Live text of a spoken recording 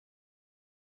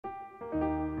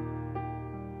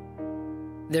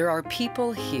There are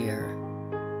people here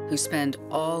who spend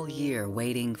all year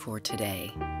waiting for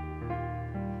today.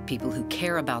 People who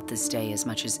care about this day as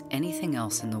much as anything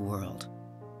else in the world.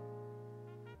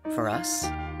 For us,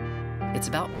 it's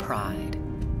about pride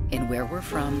in where we're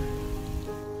from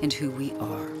and who we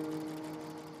are,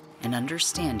 and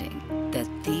understanding that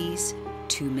these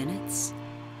 2 minutes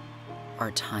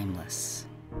are timeless.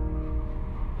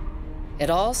 It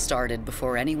all started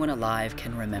before anyone alive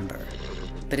can remember,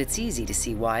 but it's easy to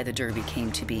see why the Derby came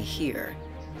to be here,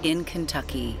 in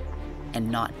Kentucky,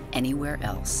 and not anywhere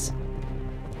else.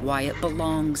 Why it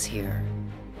belongs here,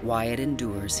 why it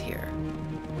endures here.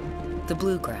 The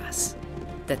bluegrass,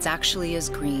 that's actually as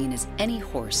green as any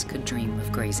horse could dream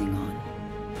of grazing on.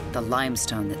 The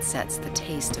limestone that sets the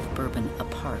taste of bourbon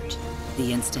apart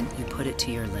the instant you put it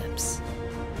to your lips.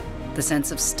 The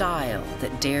sense of style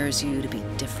that dares you to be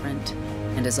different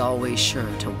and is always sure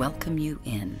to welcome you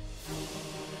in.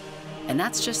 And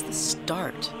that's just the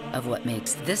start of what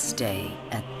makes this day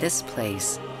at this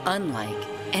place unlike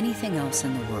anything else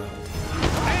in the world.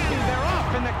 And they're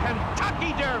off in the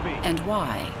Kentucky Derby! And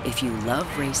why, if you love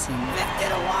racing,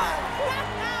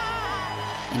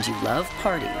 and you love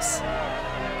parties,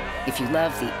 if you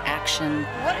love the action,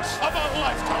 Race of a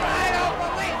lifetime! I don't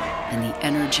believe it! and the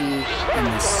energy and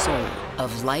the soul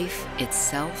of life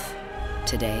itself,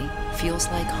 today feels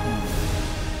like home.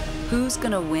 Who's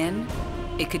gonna win?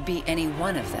 It could be any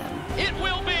one of them. It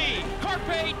will be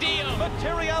Carpe Diem!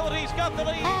 Materiality's got the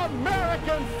lead!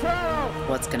 American Pharaoh!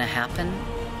 What's gonna happen?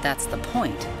 That's the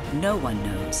point. No one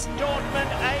knows. Dortmund,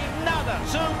 another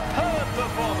superb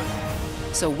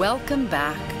performance! So welcome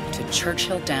back to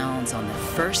Churchill Downs on the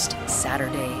first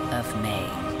Saturday of May,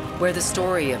 where the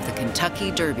story of the Kentucky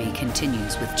Derby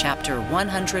continues with chapter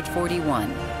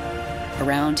 141.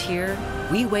 Around here,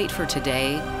 we wait for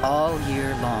today all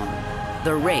year long.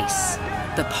 The race,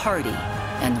 the party,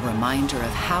 and the reminder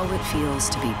of how it feels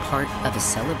to be part of a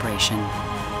celebration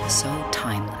so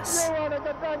timeless. We want it,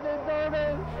 Kentucky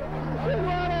Derby! We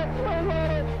want it! We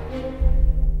want it!